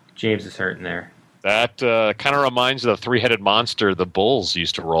 James is hurting there. That kind of reminds of the 3-headed monster the Bulls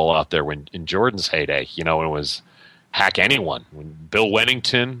used to roll out there in Jordan's heyday. When it was hack anyone. When Bill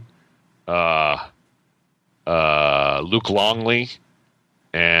Wennington, Luke Longley,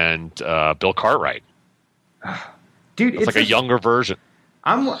 and Bill Cartwright. Dude, it's like a younger version.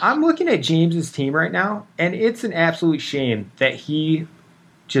 I'm looking at James's team right now, and it's an absolute shame that he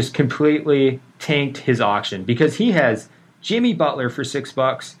just completely tanked his auction, because he has Jimmy Butler for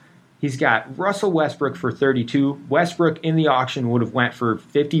 $6. He's got Russell Westbrook for $32. Westbrook in the auction would have went for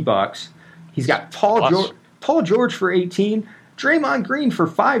 $50. He's got Paul George for $18. Draymond Green for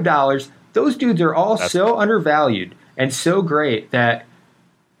 $5. Those dudes are all so undervalued and so great that,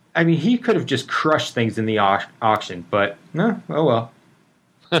 I mean, he could have just crushed things in the auction. But no, oh well.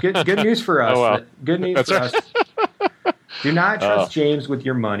 Good news for us. Oh, well. Good news for us. Do not trust James with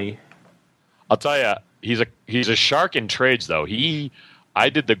your money. I'll tell you, he's a shark in trades, though. I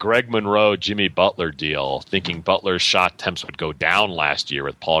did the Greg Monroe, Jimmy Butler deal, thinking Butler's shot attempts would go down last year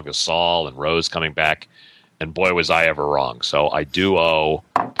with Paul Gasol and Rose coming back, and boy, was I ever wrong. So I do owe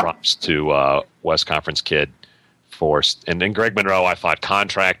props to West Conference kid and then Greg Monroe, I thought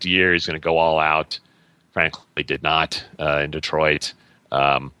contract year, he's going to go all out. Frankly, did not in Detroit.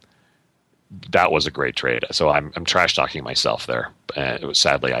 That was a great trade. So I'm trash talking myself there.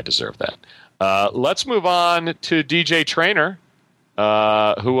 Sadly, I deserve that. Let's move on to DJ Traynor,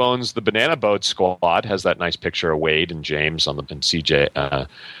 who owns the Banana Boat Squad. Has that nice picture of Wade and James and CJ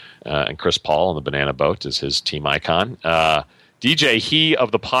and Chris Paul on the Banana Boat is his team icon. DJ, he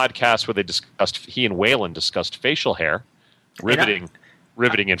of the podcast where he and Waylon discussed facial hair, riveting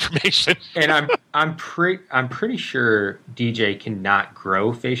information. And I'm pretty sure DJ cannot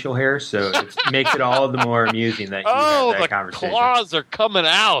grow facial hair, so it makes it all the more amusing that you have that conversation. The claws are coming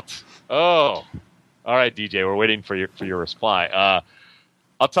out. Oh, all right, DJ, we're waiting for your reply.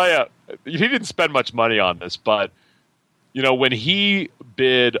 I'll tell you, he didn't spend much money on this, but when he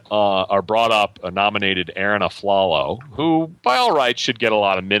bid or brought up a nominated Aaron Aflalo, who by all rights should get a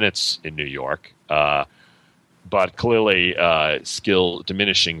lot of minutes in New York, but clearly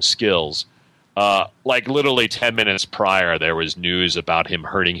diminishing skills. Like literally 10 minutes prior, there was news about him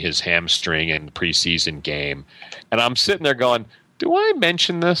hurting his hamstring in the preseason game. And I'm sitting there going, do I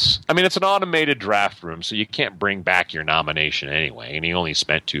mention this? I mean, it's an automated draft room, so you can't bring back your nomination anyway. And he only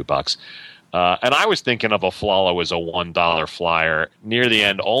spent $2. And I was thinking of Aflalo as a $1 flyer near the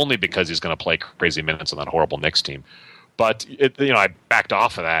end only because he's going to play crazy minutes on that horrible Knicks team. But, I backed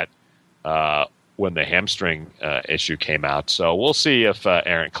off of that when the hamstring issue came out. So we'll see if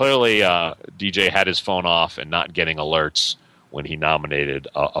Aaron – clearly DJ had his phone off and not getting alerts when he nominated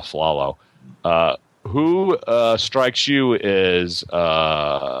Aflalo. Who strikes you as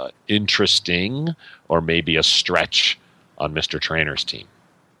interesting or maybe a stretch on Mr. Traynor's team?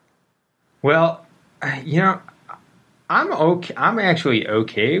 Well, I'm okay. I'm actually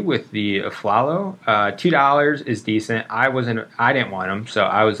okay with the Aflalo. $2 is decent. I didn't want him, so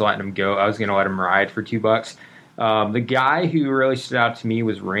I was letting him go. I was going to let him ride for $2. The guy who really stood out to me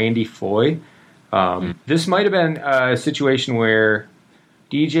was Randy Foye. This might have been a situation where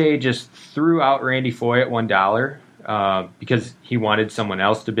DJ just threw out Randy Foye at $1 because he wanted someone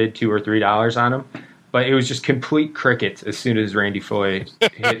else to bid $2 or $3 on him. But it was just complete crickets as soon as Randy Foye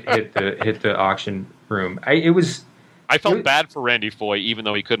hit the auction room. I felt bad for Randy Foye, even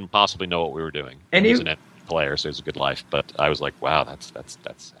though he couldn't possibly know what we were doing. And he was an NBA player, so it was a good life. But I was like, wow, that's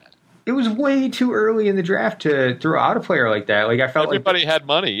sad. It was way too early in the draft to throw out a player like that. Like I felt everybody had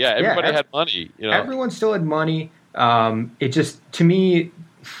money. Yeah, everybody had money. Everyone still had money. It just, to me,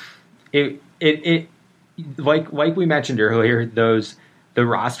 it like we mentioned earlier, the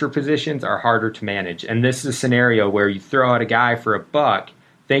roster positions are harder to manage. And this is a scenario where you throw out a guy for $1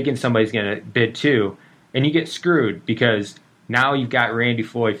 thinking somebody's going to bid $2, and you get screwed because now you've got Randy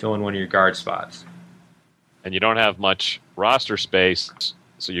Foye filling one of your guard spots. And you don't have much roster space,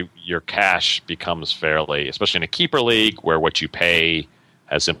 so your cash becomes fairly, especially in a keeper league where what you pay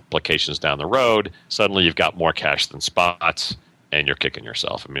has implications down the road. Suddenly you've got more cash than spots, and you're kicking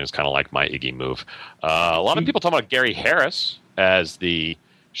yourself. I mean, it's kind of like my Iggy move. A lot of people talk about Gary Harris as the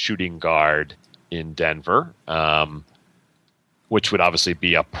shooting guard in Denver, which would obviously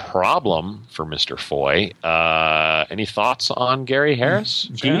be a problem for Mr. Foye. Any thoughts on Gary Harris?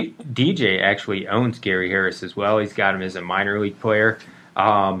 DJ actually owns Gary Harris as well. He's got him as a minor league player.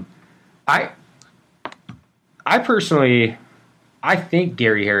 I personally, I think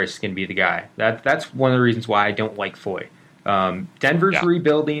Gary Harris can be the guy. That's one of the reasons why I don't like Foy. Denver's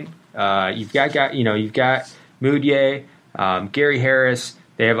rebuilding. You've got Moutier, Gary Harris.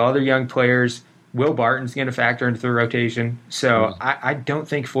 They have other young players. Will Barton's going to factor into the rotation. So I don't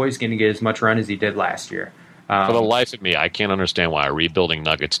think Foy's going to get as much run as he did last year. For the life of me, I can't understand why a rebuilding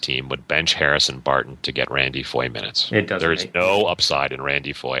Nuggets team would bench Harris and Barton to get Randy Foy minutes. It doesn't. There's no upside in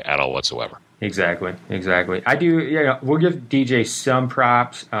Randy Foy at all whatsoever. Exactly. I do. We'll give DJ some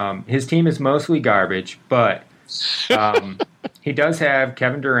props. His team is mostly garbage, but he does have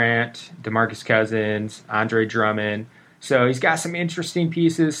Kevin Durant, DeMarcus Cousins, Andre Drummond. So he's got some interesting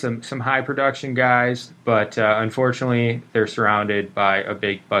pieces, some high production guys, but unfortunately they're surrounded by a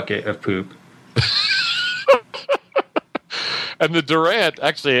big bucket of poop. And the Durant,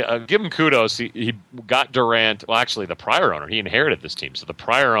 actually, give him kudos. He got Durant. Well, actually, the prior owner, he inherited this team. So the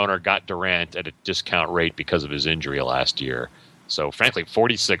prior owner got Durant at a discount rate because of his injury last year. So, frankly,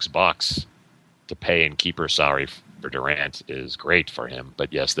 $46 to pay in keeper salary for Durant is great for him.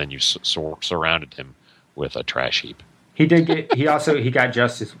 But, yes, then you surrounded him with a trash heap. He did get. He got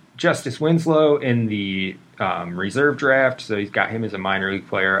Justice Winslow in the reserve draft. So he's got him as a minor league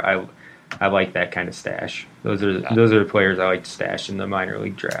player. I like that kind of stash. Those are the players I like to stash in the minor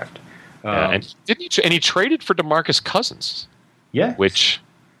league draft. And he traded for DeMarcus Cousins. Yeah, which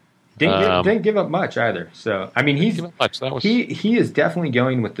didn't give up much either. So I mean, he is definitely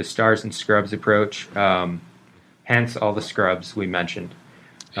going with the stars and scrubs approach. Hence all the scrubs we mentioned.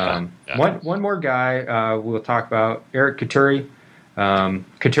 One more guy we'll talk about, Eric Couturi.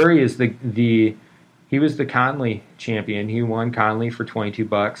 Couturi is he was the Conley champion. He won Conley for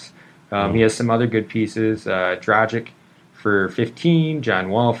 $22. He has some other good pieces. Dragic for 15, John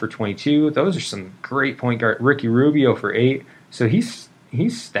Wall for 22. Those are some great point guard. Ricky Rubio for 8. So he's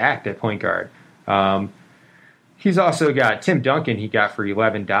stacked at point guard. He's also got Tim Duncan. He got for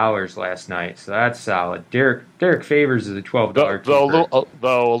 $11 last night, so that's solid. Derek Favors is a $12.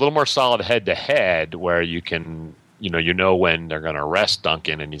 Though a little more solid head to head, where you can you know when they're going to rest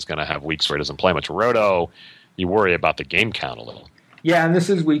Duncan and he's going to have weeks where he doesn't play much. Roto, you worry about the game count a little. Yeah, and this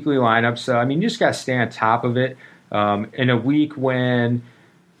is weekly lineup, so I mean, you just got to stay on top of it. In a week when,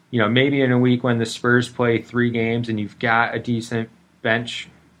 maybe in a week when the Spurs play 3 games and you've got a decent bench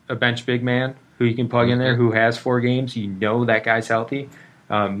big man who you can plug in there who has 4 games, that guy's healthy.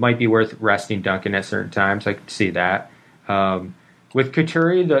 Might be worth resting Duncan at certain times. I could see that. With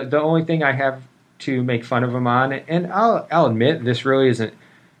Couturi, the only thing I have to make fun of him on, and I'll admit this really isn't.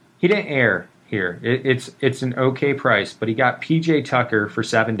 He didn't err here. It's an okay price, but he got PJ Tucker for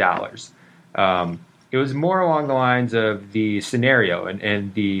 $7. It was more along the lines of the scenario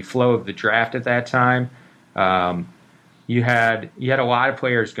and the flow of the draft at that time. You had a lot of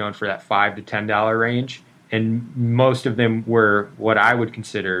players going for that $5 to $10 range, and most of them were what I would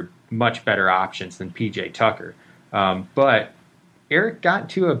consider much better options than PJ Tucker. But Eric got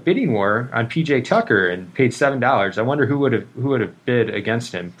into a bidding war on PJ Tucker and paid $7. I wonder who would have bid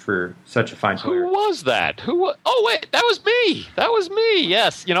against him for such a fine player. Who was that? Oh wait, that was me.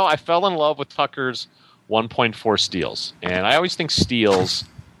 Yes, I fell in love with Tucker's 1.4 steals, and I always think steals,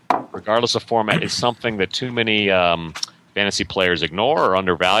 regardless of format, is something that too many fantasy players ignore or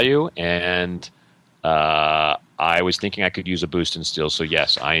undervalue. And I was thinking I could use a boost in steals, so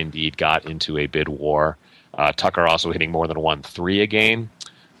yes, I indeed got into a bid war. Tucker also hitting more than 1-3 a game.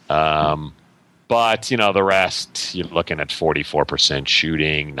 But, the rest, you're looking at 44%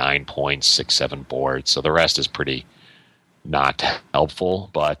 shooting, 9 points, 6-7 boards. So the rest is pretty not helpful.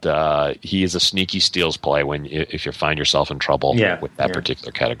 But he is a sneaky steals play if you find yourself in trouble with that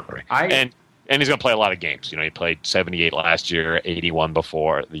particular category. And he's going to play a lot of games. He played 78 last year, 81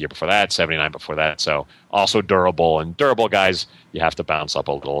 the year before that, 79 before that. So also durable. And durable guys, you have to bounce up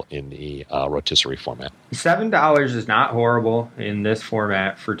a little in the rotisserie format. $7 is not horrible in this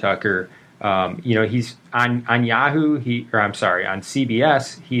format for Tucker. He's on Yahoo. On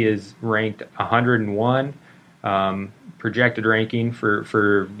CBS, he is ranked 101 projected ranking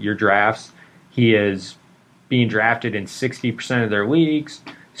for your drafts. He is being drafted in 60% of their leagues.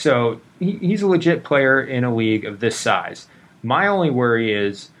 So he's a legit player in a league of this size. My only worry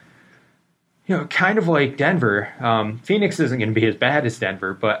is, kind of like Denver. Phoenix isn't going to be as bad as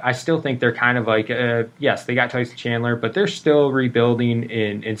Denver, but I still think they're kind of like, yes, they got Tyson Chandler, but they're still rebuilding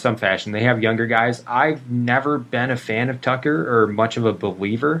in some fashion. They have younger guys. I've never been a fan of Tucker or much of a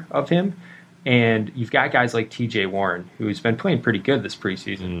believer of him. And you've got guys like TJ Warren, who's been playing pretty good this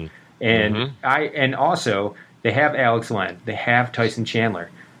preseason. And also they have Alex Len. They have Tyson Chandler.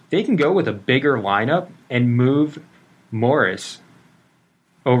 They can go with a bigger lineup and move Morris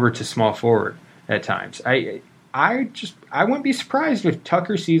over to small forward at times. I wouldn't be surprised if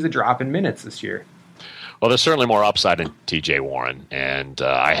Tucker sees a drop in minutes this year. Well, there's certainly more upside in T.J. Warren, and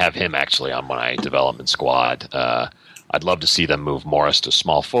I have him actually on my development squad. I'd love to see them move Morris to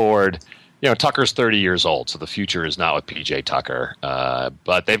small forward. Tucker's 30 years old, so the future is not with P.J. Tucker.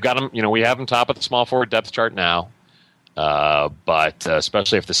 But they've got him, we have him top of the small forward depth chart now. But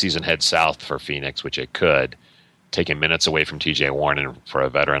especially if the season heads south for Phoenix, which it could, taking minutes away from T.J. Warren and for a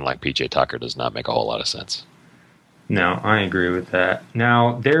veteran like P.J. Tucker does not make a whole lot of sense. No, I agree with that.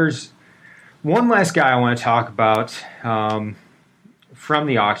 Now, there's one last guy I want to talk about from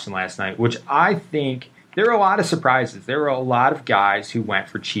the auction last night, which I think there were a lot of surprises. There were a lot of guys who went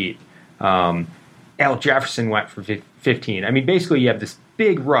for cheap. Al Jefferson went for 15. I mean, basically, you have this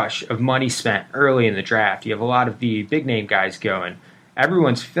big rush of money spent early in the draft. You have a lot of the big-name guys going.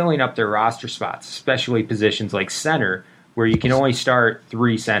 Everyone's filling up their roster spots, especially positions like center, where you can only start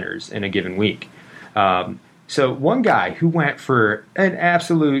 3 centers in a given week. So one guy who went for an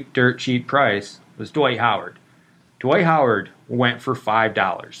absolute dirt cheap price was Dwight Howard. Dwight Howard went for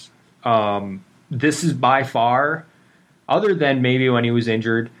 $5. This is by far, other than maybe when he was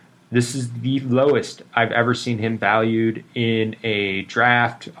injured, this is the lowest I've ever seen him valued in a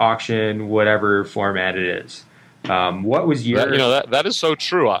draft, auction, whatever format it is. What was your... That is so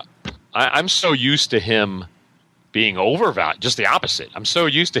true. I'm so used to him being overvalued. Just the opposite. I'm so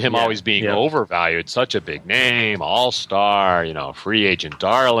used to him always being overvalued. Such a big name, all-star, free agent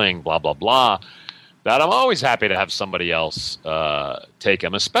darling, blah, blah, blah, that I'm always happy to have somebody else take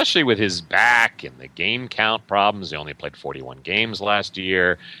him, especially with his back and the game count problems. He only played 41 games last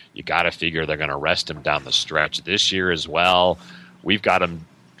year. You got to figure they're going to rest him down the stretch this year as well. We've got him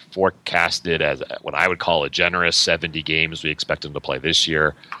forecasted as what I would call a generous 70 games we expect him to play this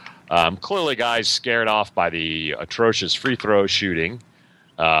year. Clearly, guys scared off by the atrocious free throw shooting.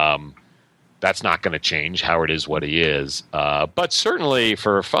 That's not going to change. Howard is what he is. But certainly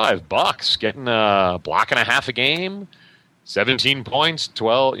for $5, getting a block and a half a game, 17 points,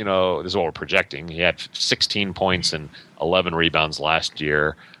 12, this is what we're projecting. He had 16 points and 11 rebounds last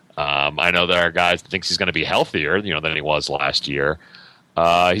year. I know there are guys that thinks he's going to be healthier, than he was last year.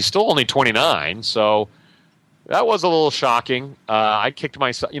 He's still only 29, so that was a little shocking. I kicked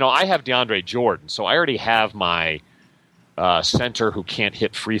myself. I have DeAndre Jordan, so I already have my center who can't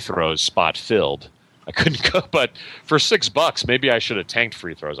hit free throws spot filled. I couldn't go, but for $6, maybe I should have tanked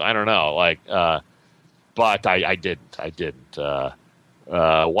free throws. I don't know. But I didn't.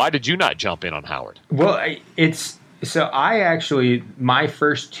 Why did you not jump in on Howard? Well, I actually, my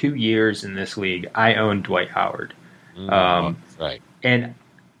first 2 years in this league, I owned Dwight Howard. Right. And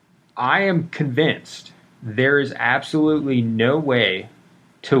I am convinced there is absolutely no way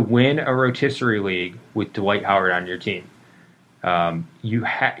to win a rotisserie league with Dwight Howard on your team.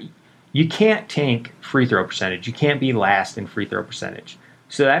 You can't tank free throw percentage. You can't be last in free throw percentage.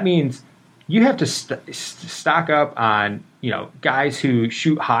 So that means you have to stock up on guys who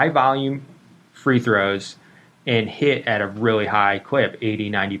shoot high volume free throws and hit at a really high clip,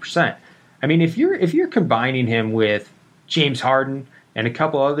 80, 90%. I mean, if you're combining him with James Harden and a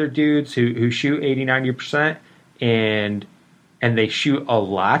couple other dudes who shoot 80, 90% and they shoot a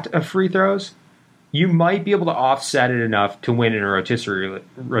lot of free throws, you might be able to offset it enough to win in a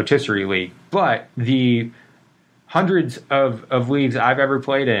rotisserie league. But the hundreds of leagues I've ever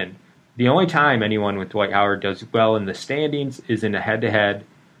played in, the only time anyone with Dwight Howard does well in the standings is in a head-to-head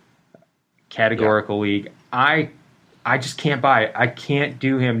categorical league. I just can't buy it. I can't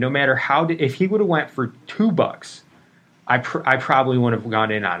do him. No matter if he would have went for $2, I probably wouldn't have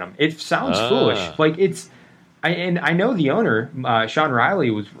gone in on him. It sounds foolish. I know the owner, Sean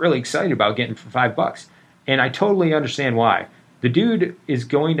Riley, was really excited about getting for $5, and I totally understand why. The dude is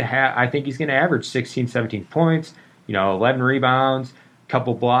going to I think he's going to average 16, 17 points, 11 rebounds,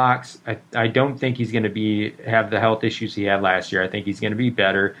 couple blocks. I don't think he's going to have the health issues he had last year. I think he's going to be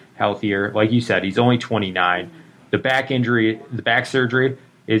better, healthier. Like you said, he's only 29. The back surgery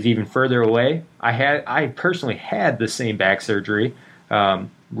is even further away. I personally had the same back surgery. Rob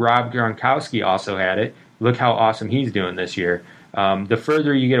Gronkowski also had it. Look how awesome he's doing this year. The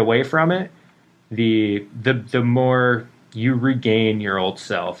further you get away from it, the more you regain your old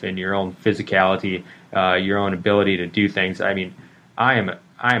self and your own physicality, your own ability to do things. I mean, I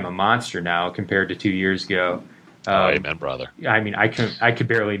am a monster now compared to 2 years ago. Amen, brother. I mean, I could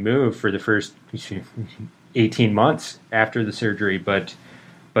barely move for the first 18 months after the surgery, but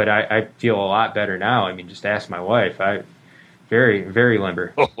I feel a lot better now. I mean, just ask my wife. Very, very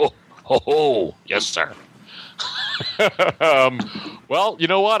limber. Oh, yes, sir. Well, you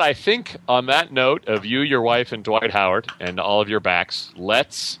know what? I think on that note of you, your wife, and Dwight Howard, and all of your backs,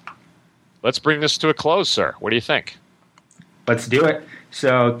 let's bring this to a close, sir. What do you think? Let's do it.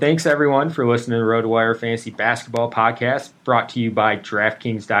 So thanks, everyone, for listening to the RotoWire Fantasy Basketball Podcast, brought to you by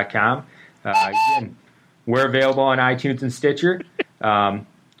DraftKings.com. Again, we're available on iTunes and Stitcher.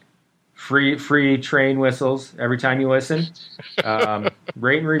 Free train whistles every time you listen.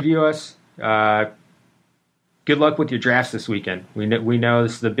 Rate and review us. Good luck with your drafts this weekend. We know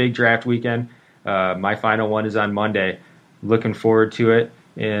this is the big draft weekend. My final one is on Monday. Looking forward to it,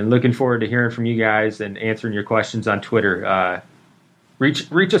 and looking forward to hearing from you guys and answering your questions on Twitter.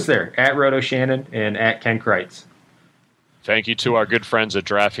 Reach us there, at RotoShannon and at Ken Kreitz. Thank you to our good friends at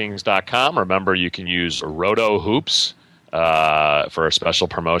DraftKings.com. Remember, you can use Roto Hoops for a special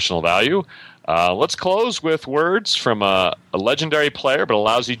promotional value. Let's close with words from a legendary player but a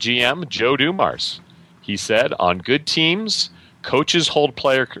lousy GM, Joe Dumars. He said, on good teams, coaches hold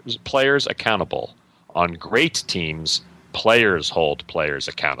players accountable. On great teams, players hold players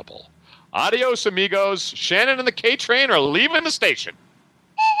accountable. Adios, amigos. Shannon and the K-Train are leaving the station.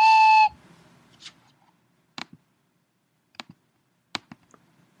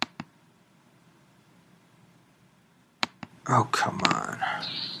 Oh, come on.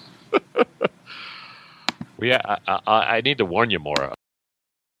 I need to warn you more.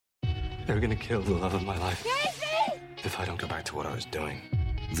 They're gonna kill the love of my life if I don't go back to what I was doing.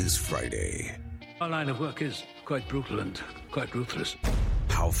 This Friday. Our line of work is quite brutal and quite ruthless.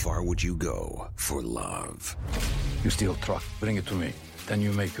 How far would you go for love? You steal truck, bring it to me. Then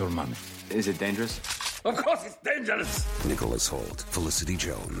you make your money. Is it dangerous? Of course it's dangerous! Nicholas Hoult, Felicity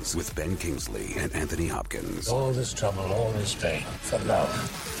Jones, with Ben Kingsley and Anthony Hopkins. All this trouble, all this pain, for love.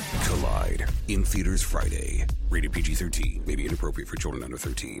 Collide, in theaters Friday. Rated PG-13, may be inappropriate for children under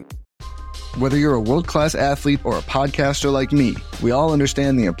 13. Whether you're a world-class athlete or a podcaster like me, we all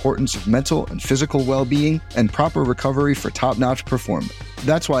understand the importance of mental and physical well-being and proper recovery for top-notch performance.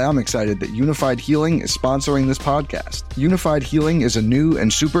 That's why I'm excited that Unified Healing is sponsoring this podcast. Unified Healing is a new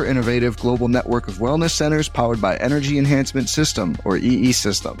and super innovative global network of wellness centers powered by Energy Enhancement System, or EE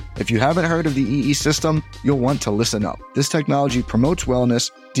System. If you haven't heard of the EE System, you'll want to listen up. This technology promotes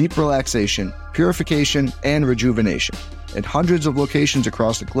wellness, deep relaxation, purification, and rejuvenation. In hundreds of locations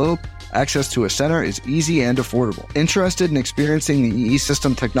across the globe, access to a center is easy and affordable. Interested in experiencing the EE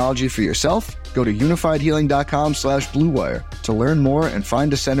System technology for yourself? Go to unifiedhealing.com/bluewire to learn more and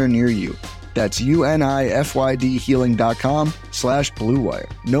find a center near you. That's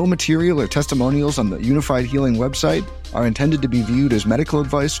unifydhealing.com/bluewire. No material or testimonials on the Unified Healing website are intended to be viewed as medical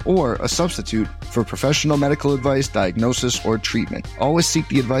advice or a substitute for professional medical advice, diagnosis, or treatment. Always seek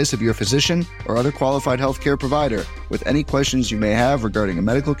the advice of your physician or other qualified healthcare provider with any questions you may have regarding a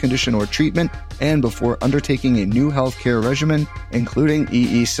medical condition or treatment and before undertaking a new healthcare regimen, including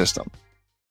EE System.